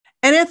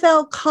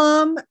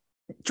NFL.com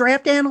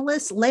draft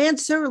analyst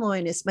Lance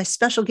Zierlein is my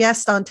special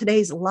guest on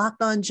today's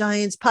Locked On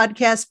Giants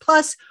podcast.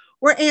 Plus,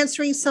 we're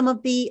answering some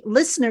of the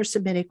listener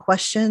submitted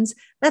questions.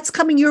 That's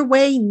coming your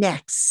way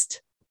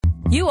next.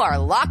 You are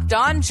Locked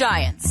On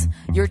Giants,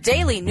 your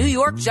daily New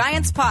York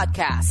Giants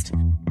podcast.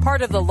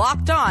 Part of the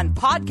Locked On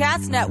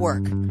Podcast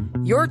Network,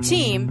 your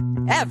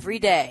team every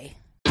day.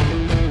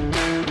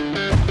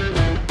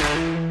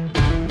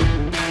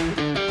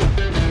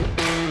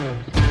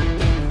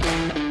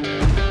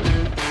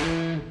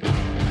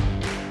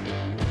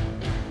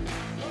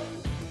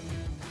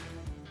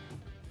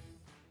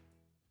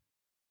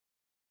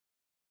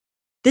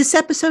 This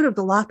episode of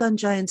the Locked On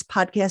Giants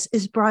podcast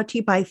is brought to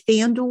you by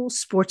FanDuel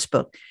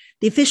Sportsbook,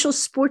 the official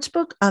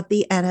sportsbook of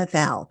the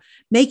NFL.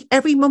 Make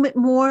every moment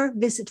more.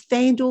 Visit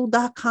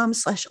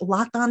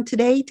FanDuel.com/LockedOn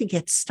today to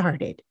get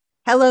started.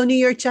 Hello, New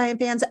York Giant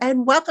fans,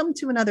 and welcome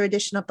to another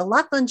edition of the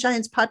Locked On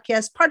Giants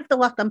podcast, part of the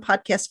Locked On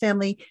Podcast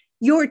family,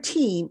 your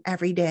team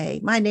every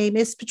day. My name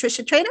is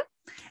Patricia Traina,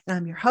 and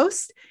I'm your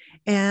host.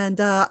 And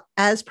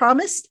as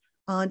promised,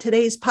 on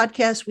today's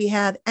podcast, we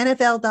have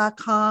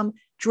NFL.com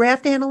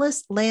draft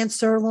analyst Lance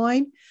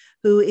Zierlein,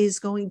 who is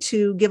going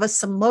to give us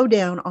some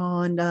lowdown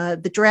on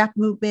the draft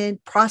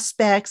movement,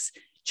 prospects,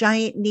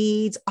 Giant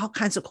needs, all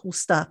kinds of cool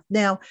stuff.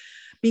 Now,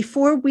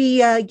 before we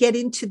get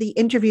into the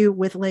interview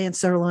with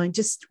Lance Zierlein,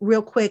 just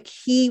real quick,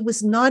 he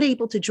was not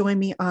able to join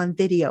me on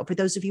video. For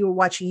those of you who are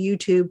watching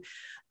YouTube,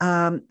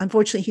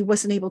 unfortunately, he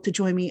wasn't able to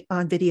join me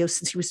on video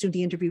since he was doing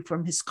the interview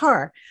from his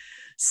car.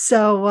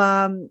 So,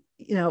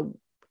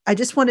 I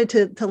just wanted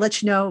to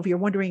let you know, if you're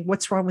wondering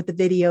what's wrong with the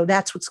video,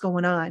 that's what's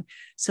going on.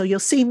 So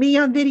you'll see me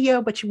on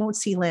video, but you won't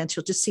see Lance.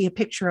 You'll just see a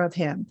picture of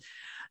him.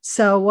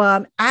 So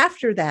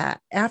after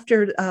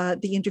the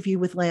interview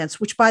with Lance,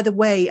 which, by the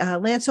way,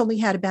 Lance only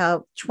had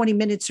about 20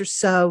 minutes or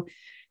so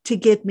to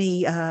give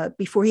me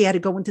before he had to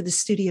go into the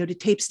studio to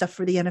tape stuff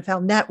for the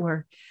NFL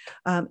Network.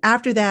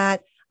 After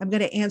that, I'm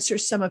going to answer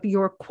some of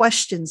your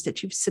questions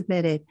that you've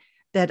submitted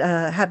that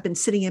have been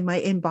sitting in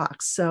my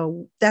inbox.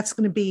 So that's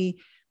going to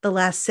be the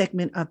last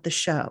segment of the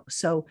show.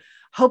 So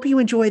hope you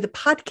enjoy the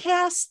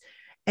podcast,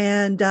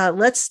 and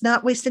let's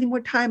not waste any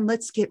more time.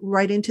 Let's get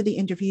right into the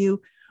interview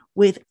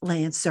with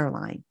Lance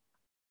Zierlein.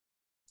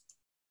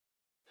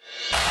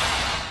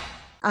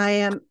 I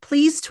am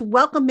pleased to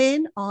welcome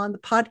in on the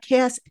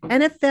podcast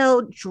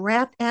NFL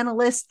draft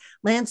analyst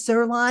Lance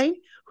Zierlein,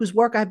 whose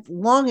work I've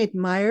long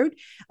admired.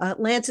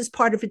 Lance is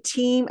part of a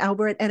team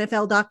over at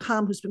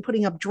NFL.com who's been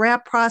putting up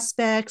draft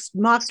prospects,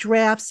 mock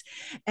drafts,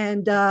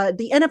 and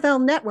the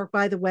NFL Network,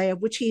 by the way,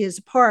 of which he is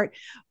a part,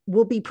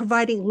 will be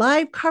providing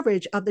live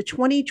coverage of the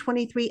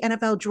 2023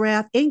 NFL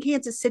Draft in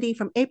Kansas City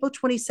from April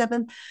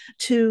 27th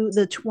to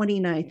the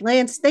 29th.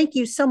 Lance, thank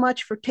you so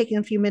much for taking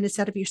a few minutes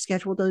out of your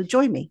schedule to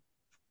join me.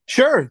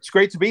 Sure. It's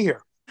great to be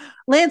here.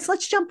 Lance,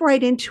 let's jump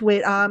right into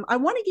it. I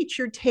want to get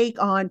your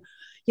take on,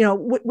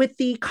 with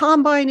the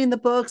combine in the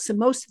books and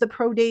most of the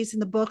pro days in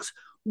the books,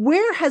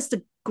 where has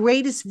the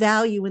greatest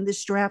value in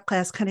this draft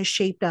class kind of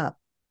shaped up?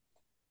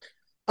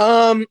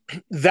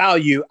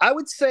 Value. I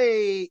would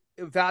say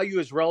value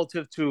is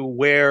relative to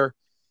where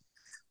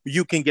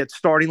you can get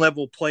starting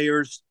level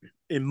players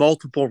in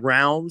multiple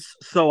rounds.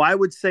 So I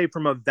would say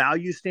from a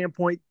value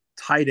standpoint,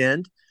 tight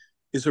end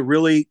is a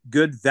really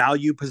good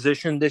value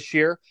position this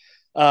year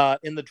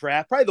in the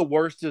draft. Probably the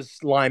worst is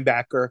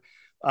linebacker.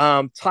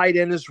 Tight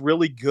end is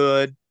really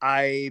good.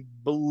 I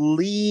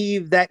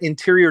believe that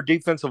interior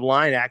defensive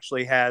line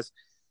actually has.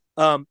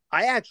 I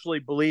actually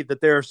believe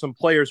that there are some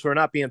players who are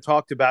not being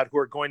talked about who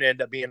are going to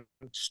end up being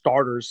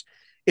starters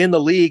in the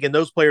league, and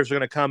those players are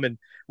going to come in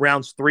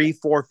rounds 3,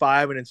 4,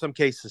 5, and in some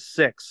cases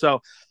 6. So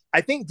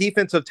I think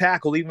defensive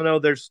tackle, even though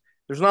there's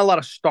not a lot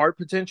of start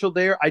potential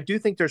there, I do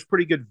think there's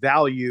pretty good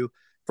value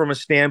from a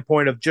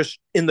standpoint of just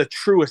in the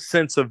truest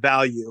sense of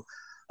value.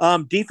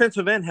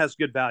 Defensive end has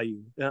good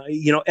value.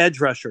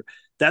 Edge rusher,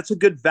 that's a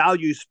good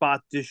value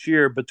spot this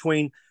year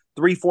between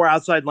 3-4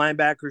 outside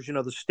linebackers,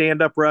 the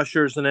stand-up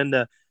rushers, and then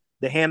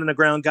the hand on the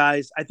ground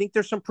guys. I think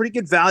there's some pretty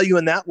good value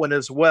in that one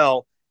as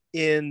well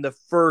in the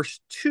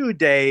first 2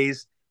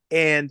 days,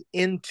 and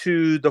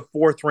into the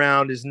 4th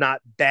round is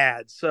not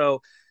bad.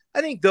 So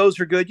I think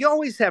those are good. You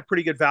always have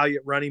pretty good value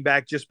at running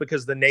back just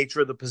because of the nature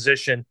of the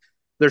position.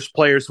 There's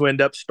players who end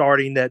up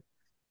starting that,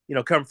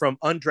 come from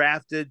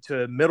undrafted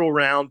to middle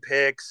round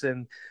picks,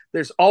 and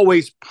there's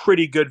always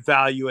pretty good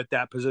value at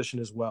that position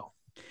as well.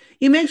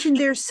 You mentioned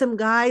there's some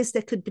guys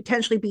that could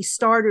potentially be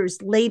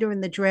starters later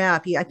in the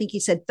draft. I think you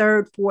said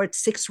 3rd, 4th,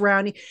 6th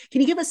round.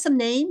 Can you give us some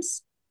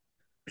names?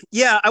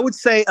 Yeah, I would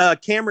say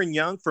Cameron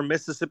Young from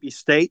Mississippi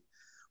State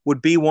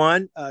would be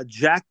one.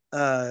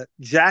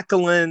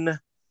 Jacqueline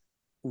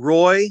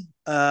Roy,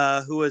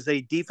 who is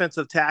a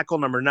defensive tackle,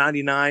 number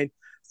 99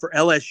 for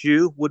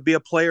LSU, would be a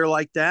player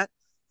like that,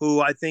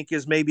 who I think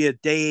is maybe a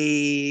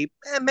 3rd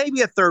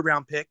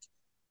round pick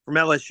from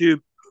LSU.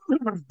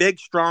 Big,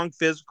 strong,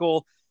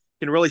 physical,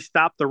 can really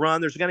stop the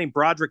run. There's a guy named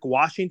Broderick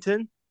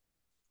Washington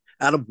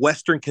out of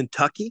Western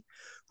Kentucky,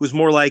 who's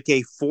more like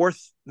a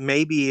 4th,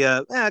 maybe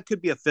it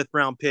could be a 5th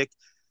round pick.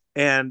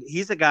 And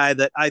he's a guy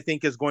that I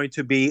think is going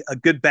to be a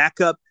good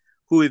backup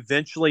who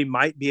eventually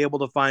might be able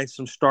to find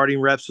some starting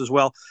reps as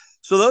well.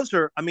 So those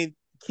are, I mean,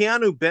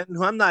 Keanu Benton,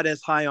 who I'm not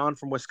as high on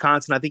from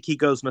Wisconsin, I think he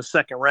goes in the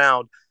second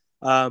round.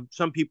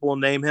 Some people will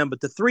name him, but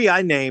the three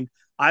I named,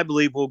 I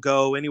believe will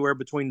go anywhere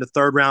between the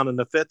third round and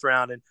the fifth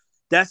round. And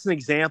that's an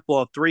example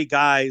of three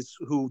guys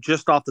who,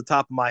 just off the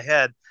top of my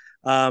head,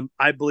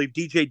 I believe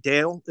DJ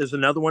Dale is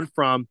another one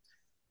from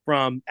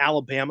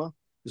Alabama.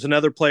 Is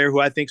another player who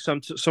I think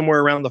somewhere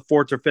around the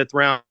fourth or fifth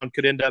round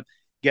could end up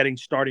getting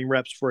starting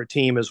reps for a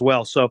team as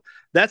well. So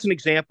that's an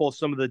example of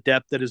some of the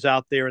depth that is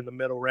out there in the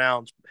middle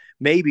rounds,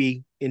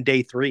 maybe in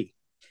day 3.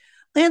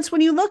 Lance,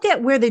 when you look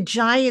at where the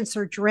Giants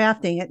are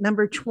drafting at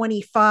number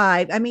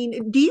 25, I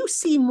mean, do you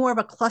see more of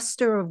a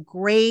cluster of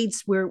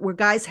grades where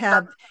guys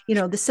have,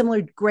 the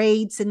similar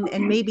grades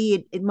and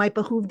maybe it might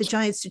behoove the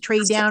Giants to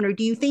trade down? Or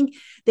do you think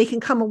they can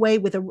come away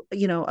with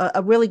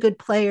a really good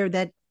player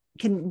that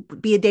can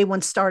be a day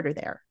one starter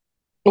there?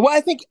 Well, I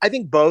think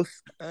both.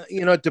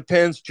 It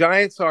depends.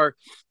 Giants are,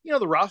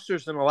 the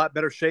roster's in a lot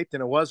better shape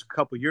than it was a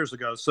couple of years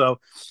ago. So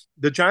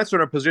the Giants are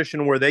in a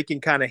position where they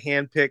can kind of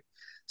handpick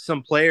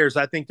some players.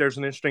 I think there's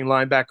an interesting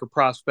linebacker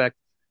prospect,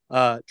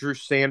 Drew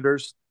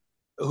Sanders,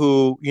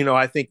 who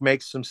I think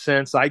makes some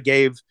sense. I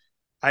gave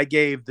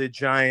the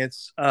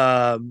Giants.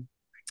 I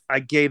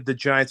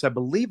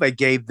believe I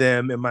gave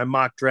them in my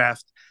mock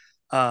draft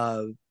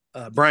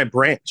Brian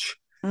Branch.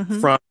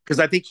 From because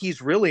I think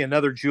he's really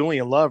another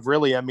Julian Love.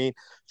 Really, I mean,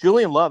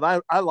 Julian Love.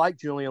 I like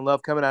Julian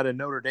Love coming out of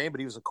Notre Dame,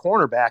 but he was a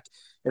cornerback,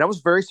 and I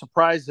was very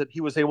surprised that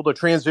he was able to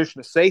transition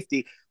to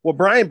safety. Well,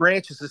 Brian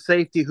Branch is a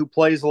safety who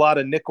plays a lot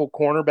of nickel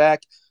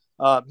cornerback.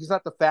 He's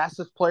not the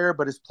fastest player,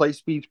 but his play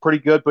speed's pretty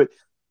good. But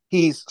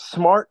he's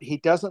smart. He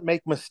doesn't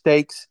make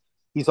mistakes.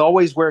 He's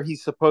always where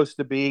he's supposed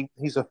to be.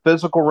 He's a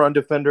physical run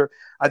defender.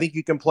 I think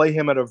you can play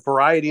him at a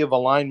variety of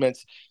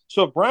alignments.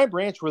 So if Brian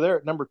Branch were there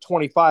at number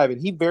 25,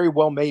 and he very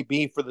well may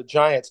be for the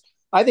Giants,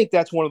 I think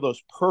that's one of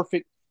those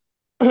perfect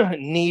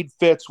need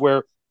fits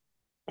where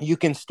you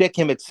can stick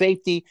him at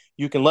safety.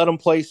 You can let him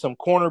play some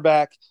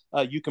cornerback.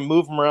 You can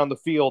move him around the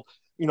field.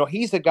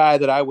 He's a guy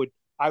that I would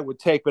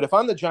take. But if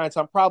I'm the Giants,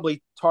 I'm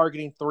probably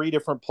targeting 3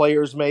 different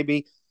players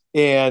maybe.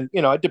 And,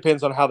 it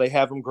depends on how they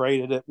have them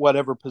graded at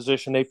whatever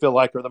position they feel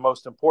like are the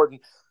most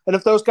important. And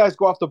if those guys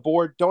go off the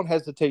board, don't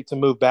hesitate to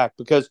move back,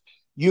 because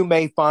you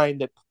may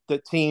find that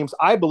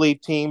I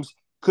believe teams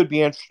could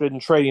be interested in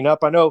trading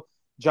up. I know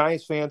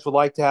Giants fans would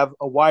like to have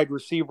a wide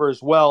receiver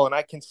as well. And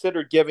I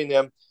considered giving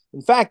them,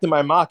 in fact, in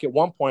my mock at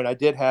one point, I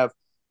did have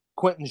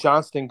Quentin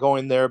Johnston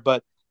going there,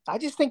 but I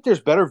just think there's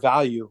better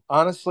value.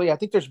 Honestly, I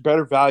think there's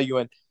better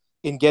value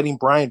in getting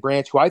Brian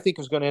Branch, who I think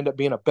is going to end up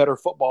being a better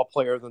football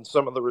player than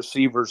some of the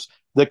receivers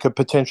that could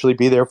potentially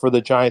be there for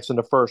the Giants in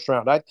the first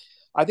round. I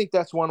think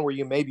that's one where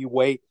you maybe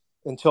wait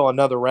until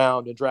another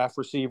round and draft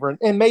receiver,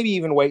 and maybe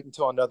even wait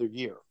until another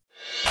year.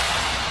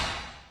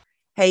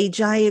 Hey,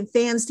 Giant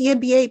fans, the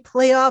NBA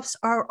playoffs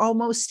are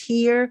almost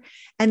here,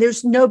 and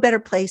there's no better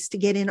place to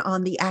get in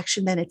on the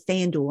action than at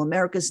FanDuel,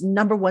 America's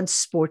 #1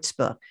 sports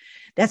book.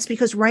 That's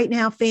because right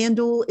now,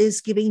 FanDuel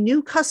is giving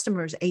new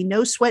customers a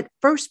no-sweat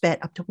first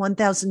bet up to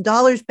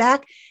 $1,000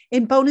 back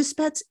in bonus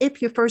bets if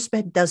your first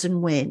bet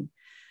doesn't win.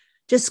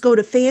 Just go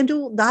to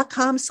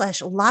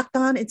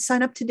FanDuel.com/lockedon and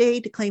sign up today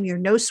to claim your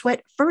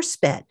no-sweat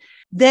first bet.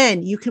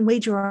 Then you can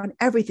wager on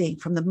everything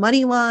from the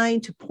money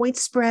line to point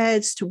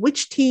spreads to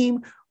which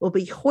team will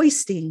be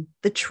hoisting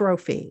the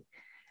trophy.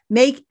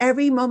 Make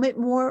every moment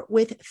more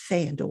with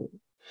FanDuel.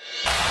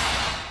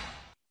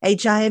 Hey,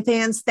 Giant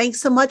fans, thanks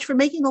so much for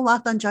making the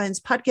Locked On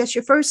Giants podcast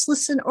your first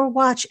listen or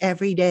watch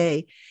every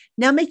day.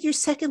 Now make your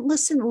second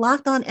listen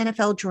Locked On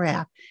NFL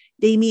Draft.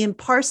 Damian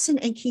Parson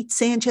and Keith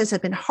Sanchez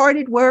have been hard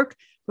at work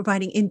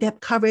providing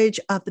in-depth coverage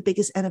of the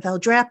biggest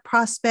NFL draft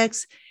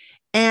prospects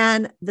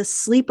and the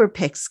sleeper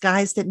picks,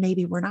 guys that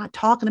maybe we're not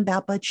talking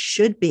about but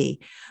should be.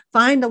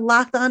 Find the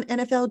Locked On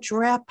NFL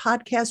Draft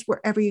podcast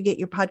wherever you get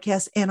your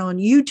podcasts and on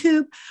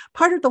YouTube,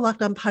 part of the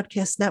Locked On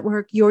Podcast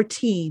Network, your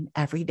team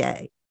every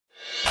day.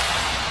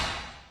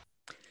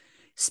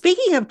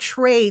 Speaking of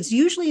trades,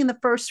 usually in the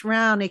first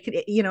round, it could,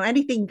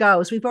 anything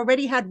goes. We've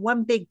already had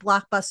one big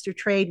blockbuster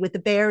trade with the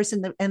Bears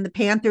and the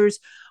Panthers.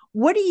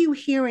 What are you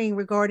hearing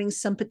regarding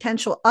some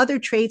potential other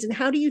trades, and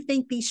how do you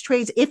think these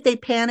trades, if they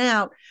pan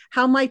out,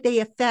 how might they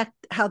affect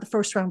how the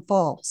first round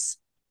falls?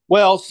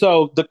 Well,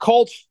 so the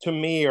Colts to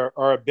me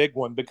are a big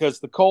one, because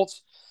the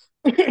Colts,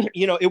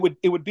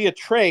 it would be a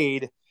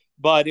trade,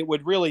 but it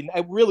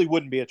really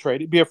wouldn't be a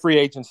trade. It'd be a free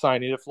agent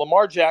signing. If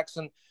Lamar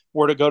Jackson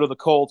were to go to the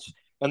Colts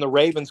and the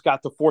Ravens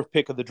got the 4th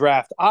pick of the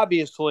draft,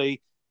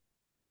 obviously,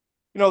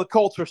 the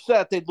Colts are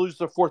set. They'd lose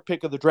their 4th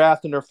pick of the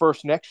draft and their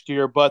first next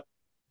year, but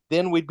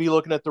then we'd be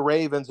looking at the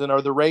Ravens, and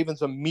are the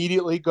Ravens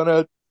immediately going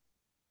to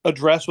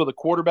address with a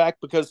quarterback?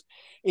 Because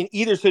in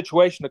either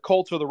situation, the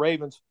Colts or the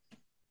Ravens,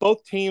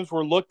 both teams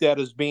were looked at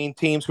as being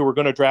teams who were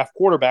going to draft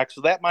quarterbacks,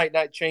 so that might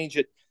not change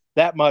it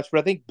that much. But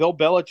I think Bill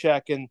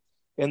Belichick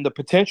and the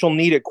potential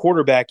need at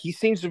quarterback,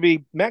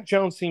 Mac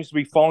Jones seems to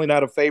be falling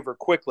out of favor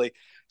quickly.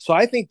 So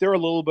I think they're a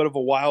little bit of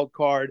a wild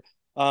card.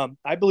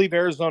 I believe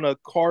Arizona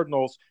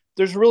Cardinals,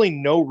 there's really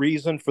no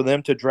reason for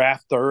them to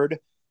draft third.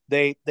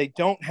 They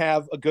don't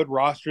have a good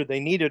roster. They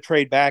need to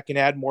trade back and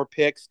add more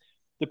picks.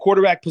 The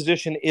quarterback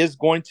position is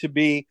going to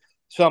be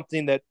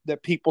something that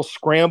people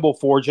scramble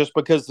for just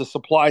because the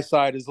supply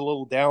side is a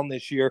little down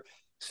this year.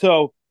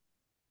 So,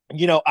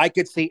 I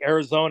could see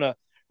Arizona,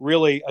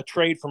 really a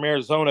trade from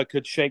Arizona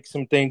could shake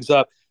some things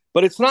up.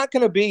 But it's not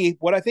going to be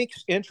what I think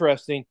is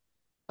interesting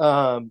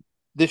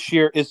this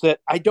year is that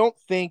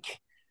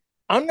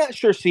I'm not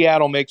sure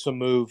Seattle makes a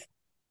move,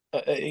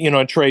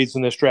 in trades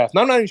in this draft.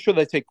 And I'm not even sure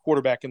they take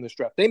quarterback in this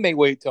draft. They may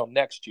wait till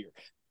next year.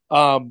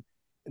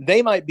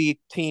 They might be a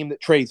team that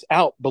trades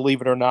out,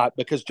 believe it or not,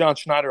 because John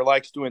Schneider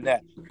likes doing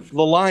that.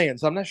 The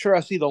Lions, I'm not sure I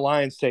see the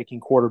Lions taking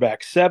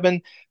quarterback.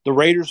 7, the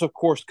Raiders, of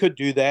course, could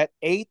do that.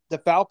 8, the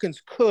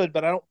Falcons could,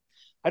 but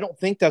I don't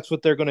think that's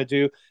what they're going to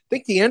do. I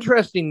think the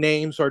interesting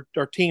names are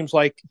teams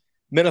like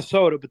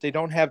Minnesota, but they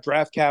don't have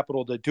draft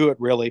capital to do it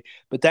really.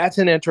 But that's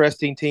an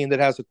interesting team that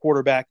has a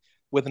quarterback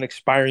with an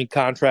expiring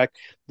contract.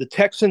 The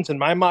Texans, in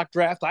my mock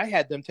draft, I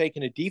had them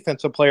taking a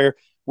defensive player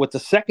with the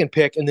second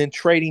pick and then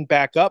trading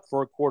back up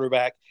for a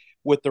quarterback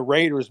with the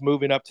Raiders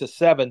moving up to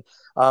 7.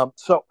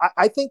 So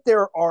I think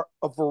there are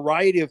a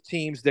variety of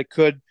teams that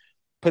could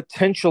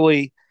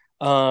potentially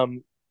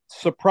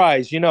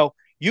surprise.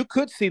 You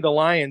could see the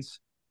Lions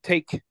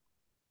take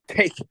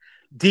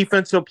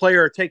defensive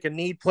player or take a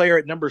need player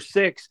at number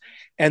 6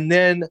 and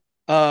then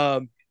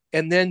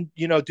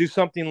do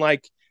something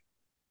like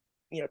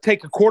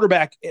take a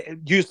quarterback,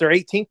 use their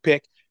 18th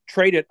pick,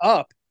 trade it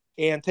up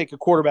and take a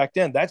quarterback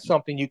then. That's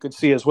something you could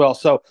see as well.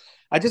 So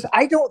I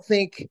don't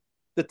think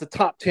that the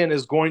top 10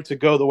 is going to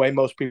go the way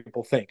most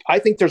people think. I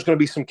think there's going to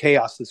be some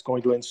chaos that's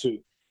going to ensue.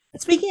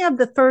 Speaking of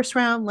the first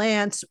round,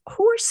 Lance,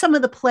 who are some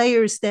of the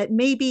players that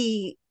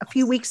maybe a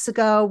few weeks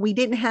ago we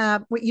didn't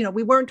have,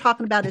 we weren't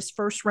talking about as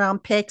first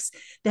round picks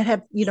that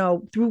have,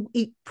 through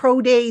pro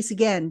days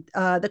again,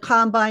 the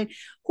combine.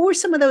 Who are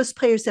some of those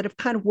players that have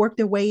kind of worked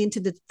their way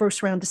into the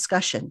first round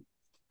discussion?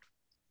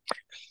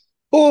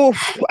 Oh,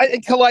 I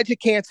think Elijah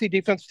Cansey,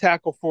 defensive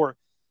tackle for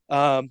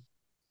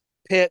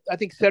Pitt. I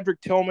think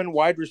Cedric Tillman,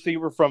 wide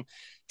receiver from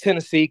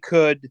Tennessee,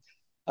 could.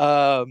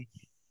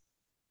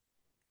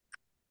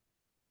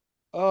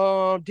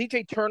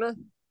 DJ Turner,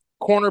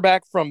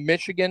 cornerback from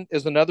Michigan,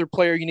 is another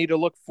player you need to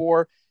look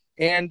for.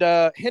 And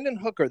Hendon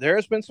Hooker. There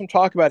has been some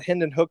talk about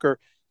Hendon Hooker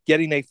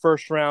getting a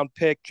first-round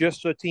pick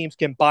just so teams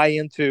can buy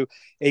into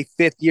a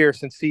 5th year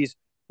since he's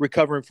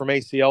recovering from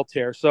ACL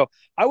tear. So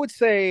I would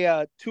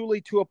say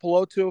Tuli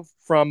Tuipulotu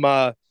from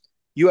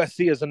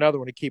USC is another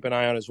one to keep an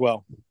eye on as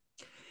well.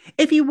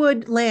 If you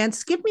would,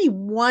 Lance, give me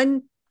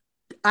one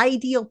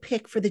ideal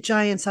pick for the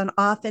Giants on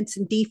offense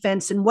and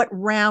defense and what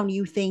round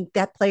you think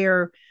that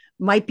player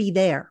might be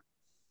there.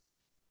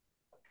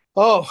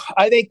 Oh,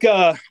 I think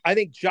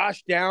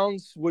Josh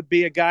Downs would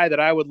be a guy that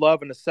I would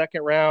love in the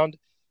 2nd round,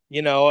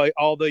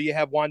 although you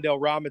have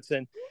Wan'Dale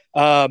Robinson.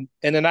 And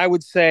then I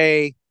would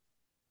say,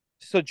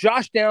 so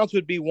Josh Downs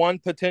would be one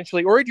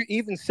potentially, or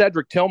even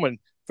Cedric Tillman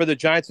for the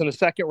Giants in the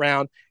 2nd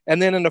round.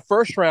 And then in the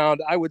 1st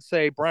round, I would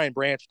say Brian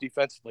Branch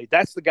defensively.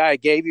 That's the guy I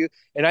gave you.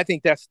 And I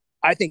think that's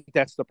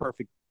the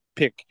perfect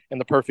pick and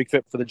the perfect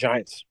fit for the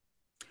Giants.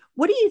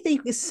 What do you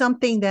think is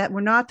something that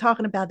we're not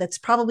talking about that's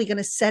probably going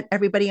to set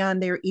everybody on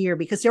their ear?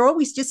 Because there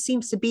always just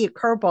seems to be a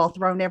curveball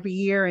thrown every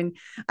year. And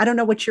I don't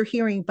know what you're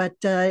hearing, but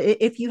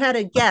if you had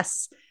a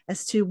guess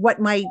as to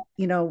what might,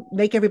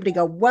 make everybody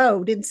go,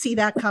 whoa, didn't see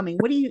that coming.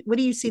 What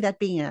do you see that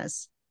being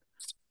as?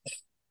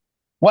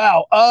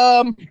 Wow.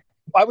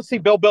 I would see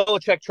Bill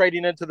Belichick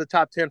trading into the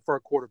top 10 for a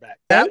quarterback.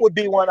 That would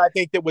be one I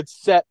think that would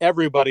set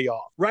everybody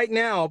off. Right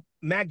now,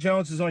 Mac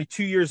Jones is only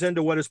 2 years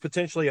into what is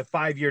potentially a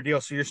 5-year deal.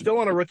 So you're still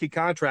on a rookie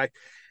contract.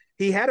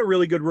 He had a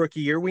really good rookie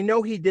year. We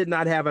know he did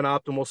not have an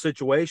optimal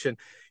situation.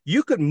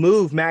 You could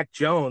move Mac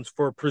Jones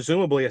for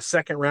presumably a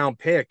 2nd round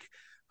pick.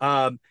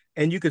 And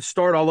you could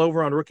start all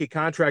over on rookie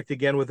contract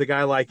again with a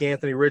guy like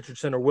Anthony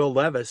Richardson or Will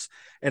Levis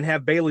and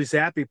have Bailey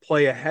Zappi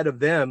play ahead of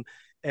them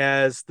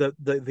as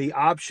the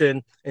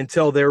option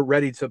until they're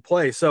ready to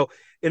play. So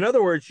in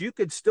other words, you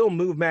could still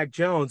move Mac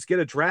Jones, get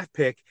a draft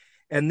pick,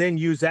 and then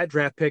use that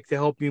draft pick to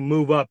help you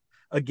move up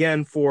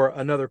again for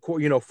another,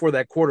 for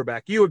that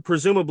quarterback. You would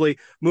presumably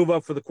move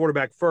up for the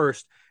quarterback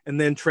first and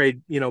then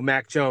trade,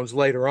 Mac Jones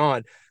later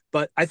on.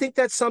 But I think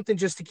that's something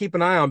just to keep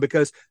an eye on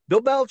because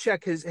Bill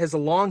Belichick has a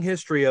long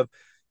history of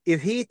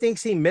if he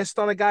thinks he missed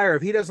on a guy or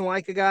if he doesn't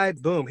like a guy,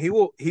 boom, he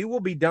will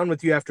be done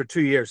with you after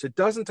 2 years. It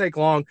doesn't take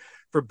long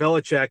for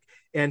Belichick.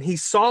 And he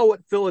saw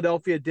what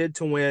Philadelphia did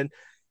to win.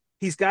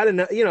 He's got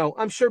to,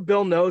 I'm sure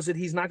Bill knows that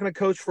he's not going to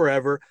coach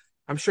forever.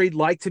 I'm sure he'd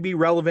like to be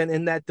relevant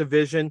in that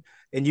division.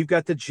 And you've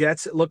got the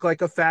Jets that look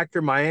like a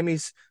factor.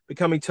 Miami's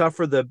becoming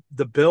tougher.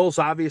 The Bills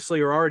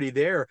obviously are already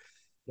there.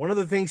 One of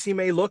the things he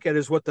may look at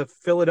is what the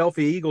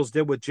Philadelphia Eagles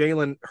did with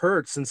Jalen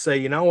Hurts and say,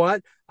 you know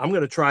what, I'm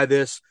going to try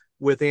this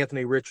with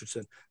Anthony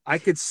Richardson. I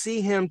could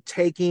see him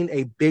taking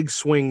a big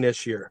swing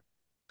this year.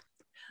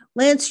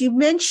 Lance, you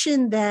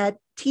mentioned that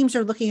teams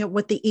are looking at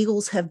what the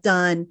Eagles have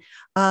done,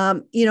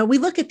 we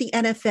look at the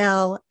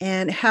NFL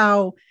and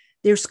how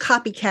there's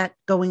copycat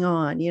going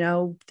on.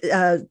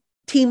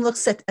 Team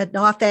looks at an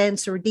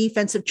offense or a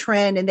defensive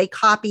trend and they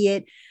copy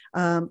it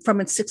from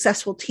a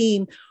successful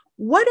team.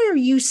 What are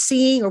you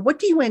seeing, or what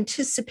do you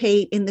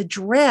anticipate in the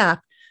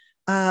draft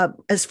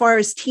as far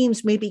as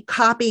teams maybe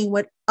copying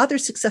what other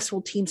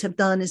successful teams have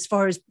done as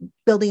far as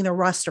building their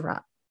roster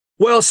up?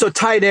 Well, so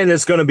tight end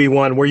is going to be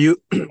one where you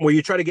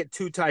try to get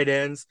 2 tight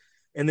ends,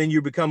 and then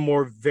you become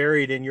more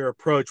varied in your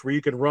approach where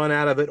you can run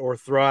out of it or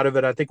throw out of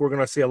it. I think we're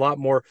going to see a lot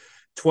more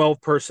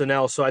 12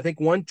 personnel. So I think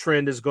one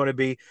trend is going to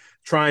be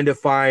trying to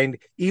find,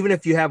 even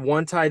if you have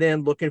one tight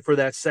end, looking for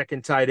that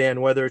second tight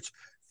end, whether it's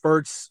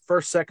first,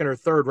 second, or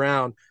third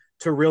round,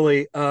 to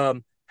really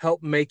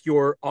help make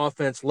your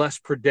offense less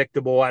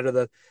predictable out of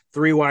the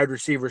 3 wide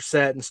receiver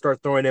set and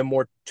start throwing in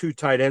more 2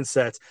 tight end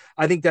sets.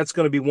 I think that's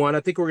going to be one. I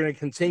think we're going to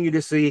continue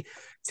to see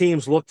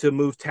teams look to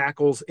move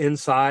tackles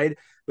inside,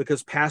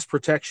 because pass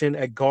protection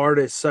at guard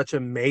is such a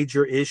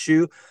major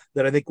issue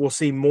that I think we'll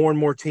see more and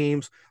more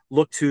teams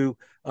look to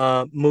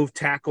move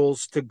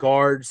tackles to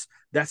guards.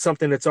 That's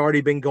something that's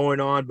already been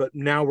going on, but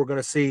now we're going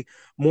to see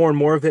more and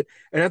more of it.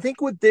 And I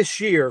think with this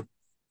year,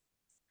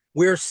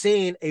 we're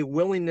seeing a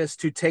willingness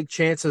to take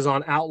chances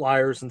on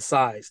outliers in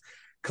size.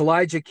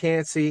 Kalijah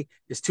Cansey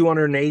is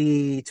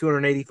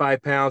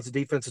 285 pounds, a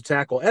defensive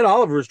tackle. Ed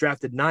Oliver was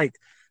drafted 9th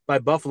by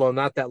Buffalo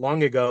not that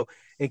long ago.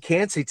 And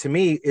Cansey, to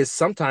me, is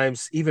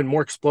sometimes even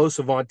more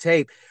explosive on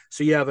tape.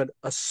 So you have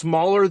a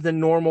smaller than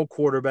normal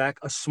quarterback,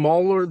 a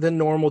smaller than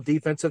normal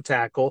defensive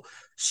tackle,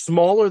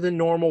 smaller than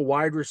normal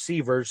wide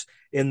receivers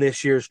in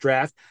this year's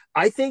draft.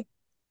 I think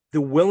the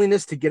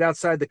willingness to get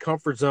outside the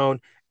comfort zone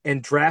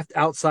and draft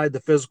outside the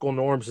physical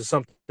norms is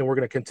something we're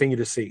going to continue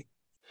to see.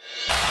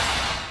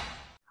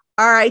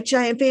 All right,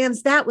 Giant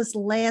fans, that was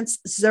Lance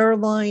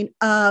Zierlein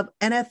of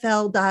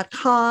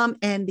NFL.com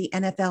and the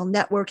NFL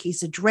Network.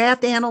 He's a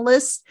draft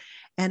analyst.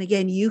 And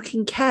again, you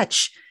can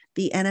catch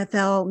the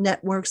NFL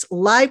Network's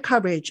live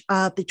coverage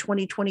of the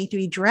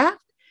 2023 draft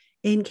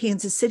in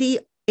Kansas City,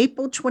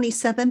 April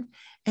 27th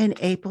and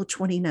April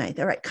 29th.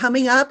 All right,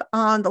 coming up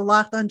on the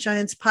Locked On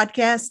Giants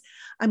podcast,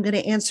 I'm going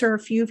to answer a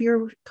few of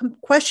your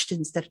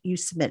questions that you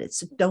submitted,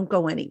 so don't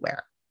go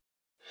anywhere.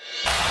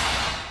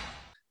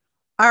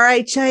 All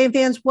right, Giant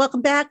fans,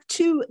 welcome back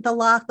to the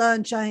Locked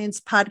On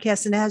Giants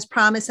podcast. And as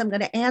promised, I'm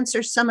going to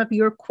answer some of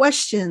your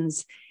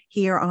questions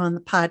here on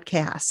the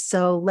podcast.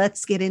 So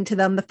let's get into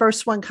them. The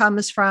first one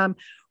comes from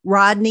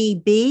Rodney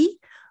B.,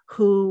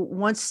 who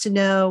wants to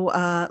know,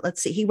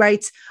 he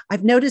writes,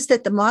 I've noticed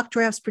that the mock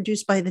drafts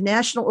produced by the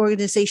national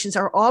organizations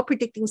are all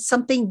predicting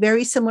something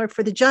very similar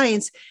for the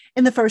Giants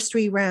in the first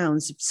 3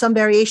 rounds, some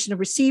variation of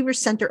receiver,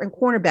 center, and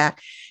cornerback.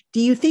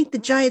 Do you think the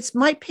Giants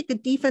might pick a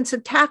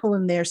defensive tackle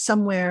in there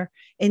somewhere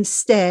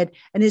instead?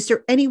 And is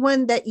there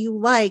anyone that you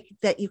like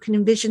that you can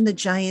envision the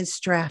Giants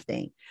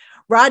drafting?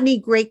 Rodney,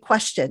 great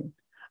question.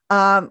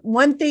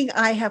 One thing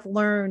I have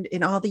learned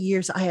in all the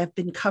years I have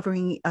been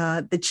covering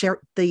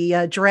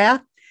the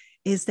draft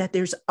is that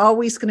there's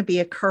always going to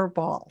be a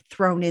curveball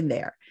thrown in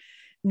there.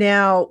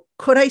 Now,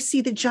 could I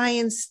see the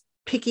Giants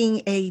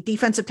picking a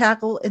defensive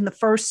tackle in the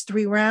first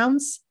 3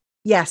 rounds?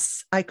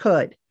 Yes, I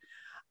could.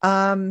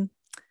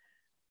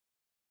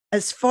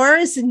 As far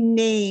as a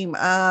name,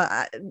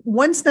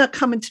 one's not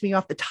coming to me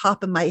off the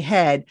top of my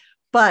head,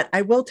 but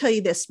I will tell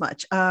you this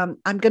much. I'm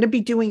going to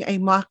be doing a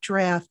mock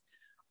draft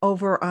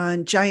over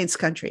on Giants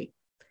Country,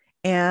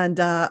 and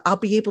I'll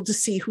be able to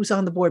see who's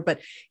on the board. But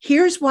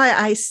here's why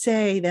I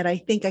say that I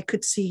think I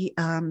could see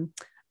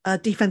a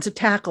defensive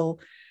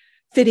tackle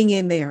fitting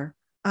in there.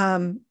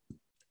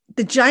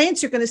 The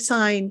Giants are going to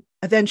sign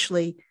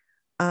eventually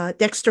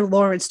Dexter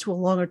Lawrence to a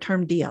longer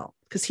term deal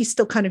because he's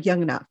still kind of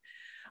young enough.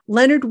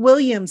 Leonard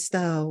Williams,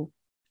 though,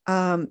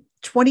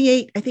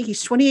 28, I think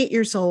he's 28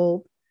 years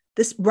old.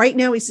 Right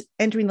now he's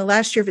entering the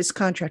last year of his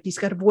contract. He's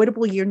got a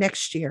voidable year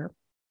next year.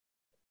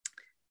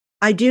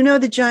 I do know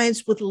the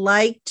Giants would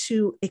like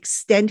to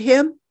extend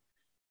him,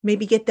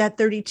 maybe get that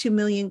 $32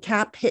 million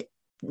cap hit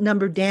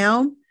number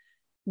down.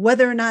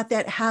 Whether or not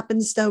that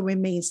happens, though,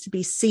 remains to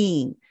be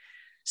seen.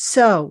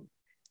 So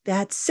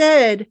that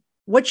said,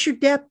 what's your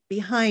depth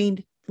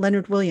behind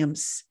Leonard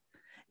Williams?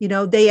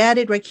 They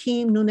added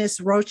Raheem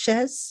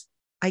Nunez-Roches.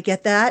 I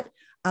get that.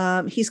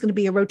 He's going to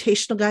be a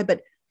rotational guy,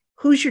 but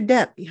who's your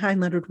depth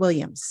behind Leonard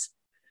Williams?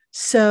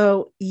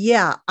 So,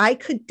 yeah, I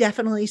could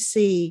definitely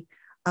see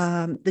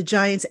the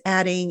Giants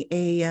adding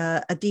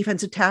a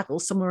defensive tackle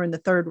somewhere in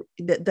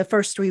the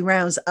first 3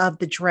 rounds of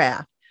the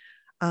draft.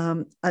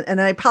 And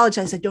I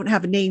apologize, I don't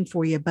have a name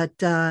for you, but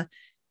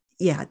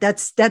yeah,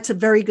 that's a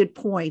very good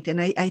point.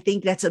 And I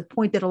think that's a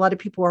point that a lot of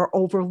people are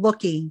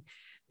overlooking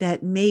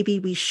that maybe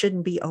we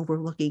shouldn't be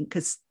overlooking,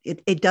 because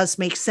it does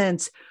make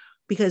sense.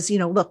 Because,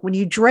 look, when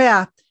you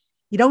draft,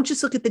 you don't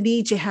just look at the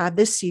needs you have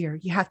this year.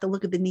 You have to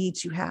look at the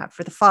needs you have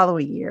for the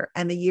following year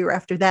and the year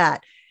after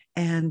that.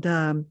 And,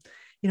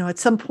 at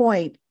some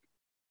point,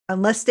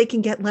 unless they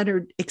can get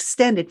Leonard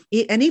extended,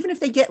 and even if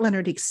they get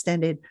Leonard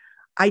extended,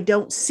 I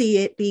don't see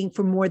it being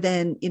for more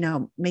than,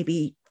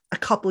 maybe a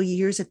couple of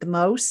years at the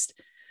most.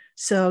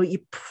 So you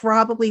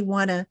probably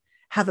want to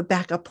have a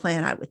backup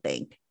plan, I would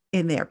think,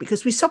 in there,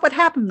 because we saw what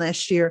happened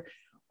last year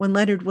when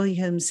Leonard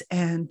Williams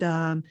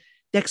and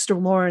Dexter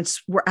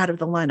Lawrence were out of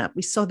the lineup.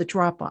 We saw the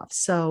drop off.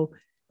 So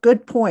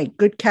good point,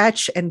 good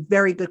catch, and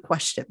very good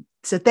question.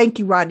 So thank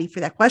you, Rodney, for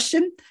that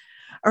question.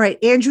 All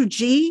right, Andrew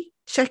G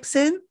checks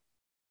in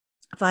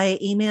via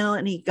email,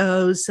 and he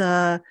goes,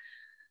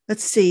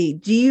 let's see,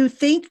 do you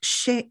think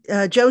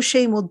Joe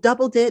Schoen will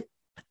double dip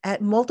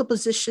at multiple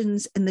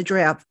positions in the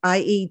draft,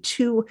 i.e.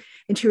 2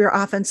 interior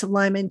offensive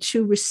linemen,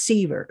 2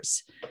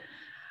 receivers?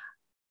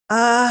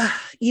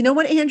 You know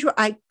what, Andrew?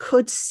 I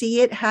could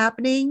see it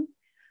happening.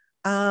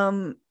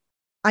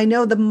 I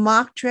know the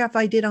mock draft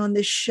I did on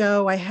this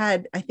show, I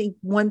had, I think,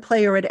 1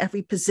 player at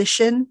every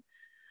position,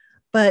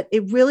 but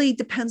it really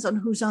depends on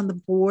who's on the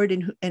board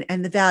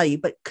and the value.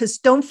 But because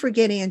don't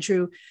forget,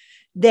 Andrew,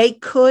 they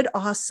could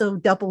also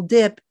double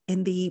dip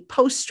in the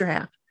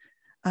post-draft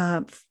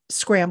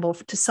scramble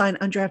to sign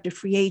undrafted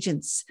free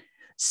agents.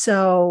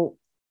 So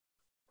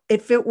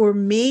if it were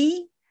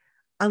me,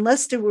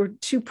 unless there were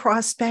 2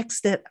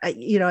 prospects that,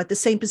 at the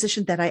same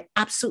position that I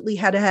absolutely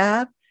had to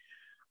have,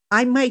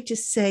 I might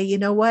just say, you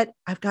know what,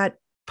 I've got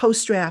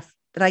post-draft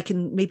that I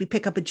can maybe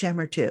pick up a gem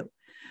or 2.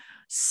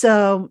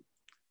 So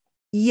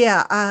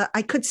yeah,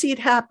 I could see it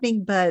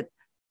happening, but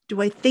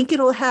do I think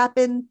it'll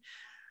happen?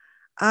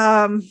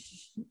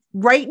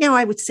 Right now,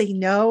 I would say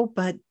no,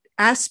 but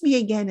ask me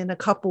again in a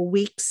couple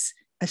weeks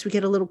as we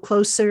get a little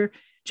closer.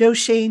 Joe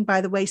Schoen, by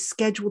the way,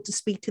 scheduled to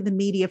speak to the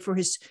media for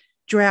his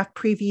draft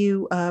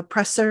preview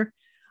presser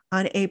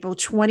on April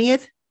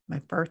 20th, my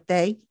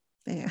birthday.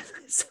 Yeah,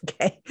 it's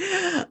okay.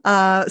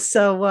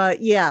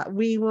 Yeah,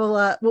 we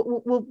will.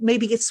 We'll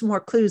maybe get some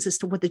more clues as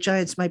to what the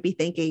Giants might be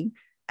thinking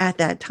at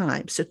that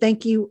time. So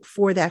thank you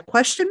for that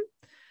question.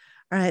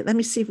 All right, let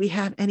me see if we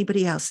have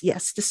anybody else.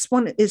 Yes, this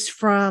one is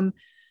from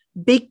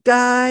Big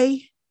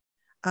Guy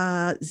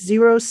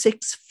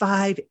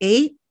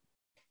 0658,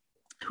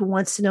 who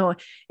wants to know,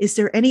 is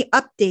there any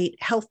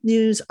update, health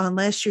news on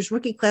last year's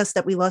rookie class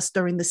that we lost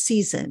during the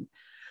season?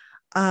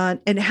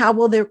 And how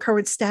will their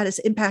current status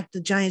impact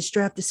the Giants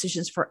draft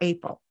decisions for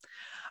April?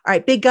 All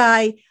right, Big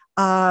Guy,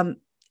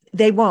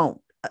 they won't.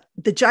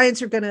 The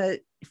Giants are going to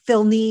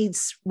fill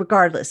needs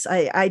regardless.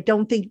 I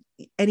don't think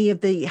any of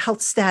the health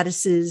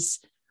statuses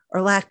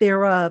or lack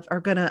thereof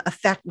are going to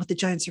affect what the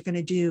Giants are going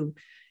to do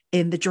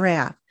in the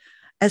draft.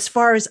 As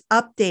far as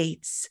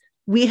updates,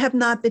 we have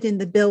not been in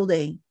the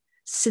building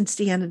since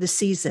the end of the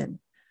season.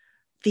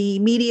 The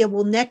media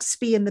will next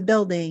be in the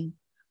building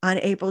on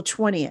April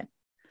 20th.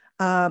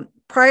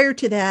 Prior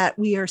to that,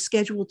 we are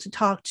scheduled to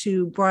talk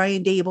to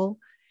Brian Dable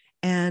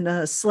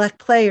and select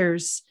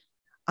players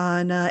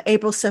on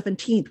April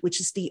 17th, which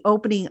is the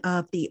opening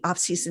of the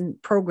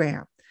offseason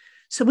program.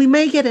 So we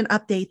may get an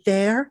update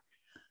there,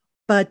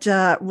 but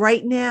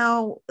right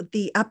now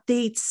the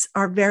updates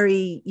are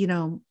very,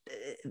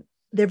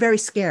 they're very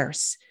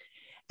scarce.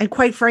 And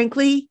quite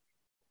frankly,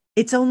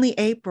 it's only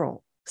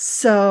April.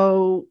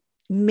 So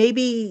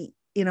maybe,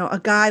 a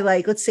guy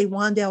like, let's say,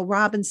 Wan'Dale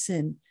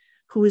Robinson,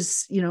 who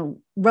is,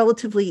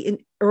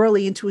 relatively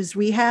early into his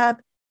rehab,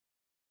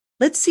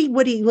 let's see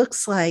what he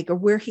looks like or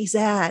where he's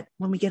at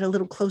when we get a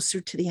little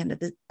closer to the end of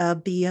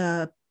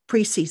the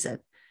preseason.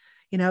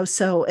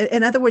 So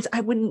in other words,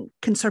 I wouldn't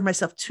concern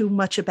myself too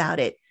much about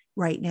it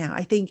right now.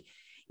 I think,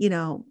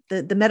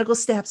 the medical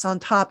staff's on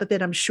top of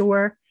it, I'm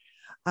sure.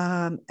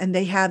 And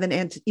they have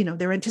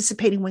they're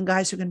anticipating when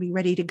guys are going to be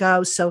ready to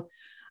go. So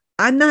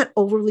I'm not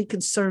overly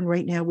concerned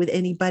right now with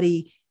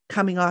anybody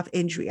coming off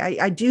injury.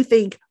 I do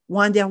think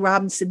Wan'Dale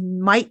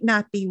Robinson might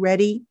not be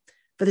ready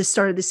for the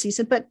start of the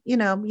season, but you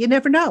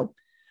never know.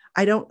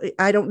 I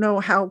don't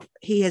know how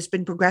he has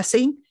been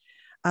progressing.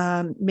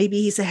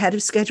 Maybe he's ahead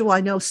of schedule.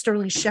 I know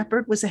Sterling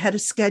Shepard was ahead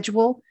of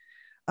schedule,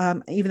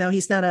 even though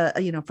he's not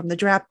from the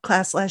draft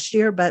class last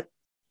year. But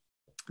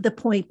the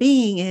point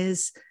being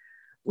is,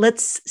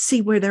 let's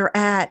see where they're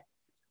at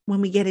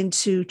when we get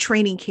into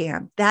training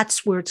camp.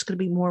 That's where it's going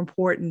to be more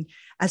important,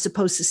 as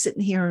opposed to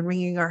sitting here and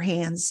wringing our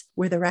hands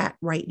where they're at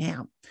right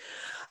now.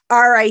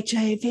 All right,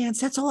 Jay Vance,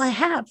 that's all I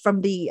have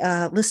from the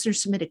listener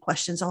submitted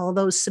questions, all of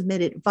those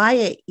submitted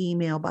via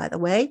email, by the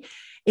way.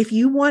 If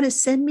you want to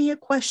send me a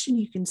question,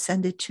 you can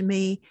send it to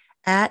me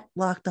at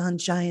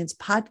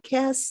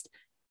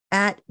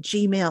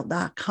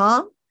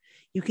lockedongiantspodcast@gmail.com.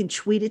 You can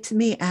tweet it to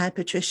me at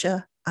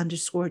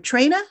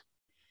Patricia_Traina,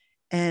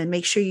 and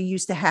make sure you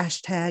use the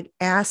hashtag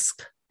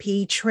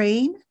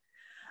AskPTrain.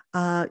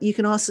 You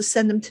can also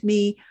send them to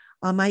me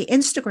on my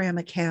Instagram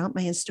account.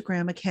 My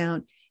Instagram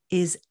account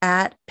is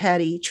at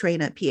Patty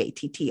Traina,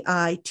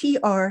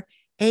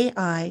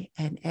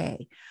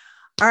 PATTITRAINA.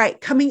 All right,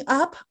 coming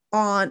up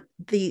on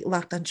the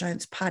Locked On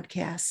Giants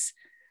podcast,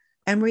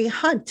 Emery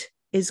Hunt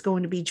is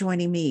going to be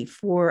joining me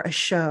for a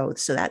show.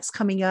 So that's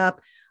coming up.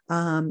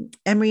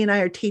 Emery and I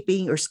are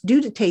taping, or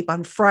due to tape,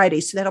 on Friday.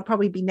 So that'll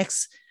probably be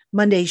next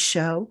Monday's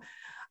show.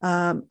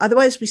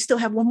 Otherwise, we still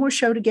have one more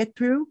show to get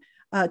through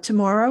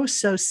tomorrow.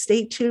 So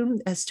stay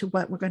tuned as to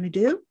what we're going to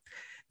do.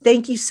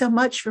 Thank you so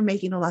much for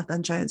making the Locked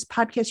On Giants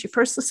podcast your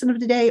first listen of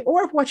the day,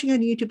 or if watching on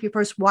YouTube, your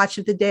first watch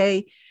of the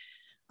day.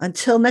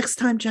 Until next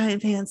time,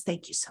 Giant fans,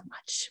 thank you so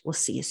much. We'll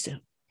see you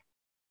soon.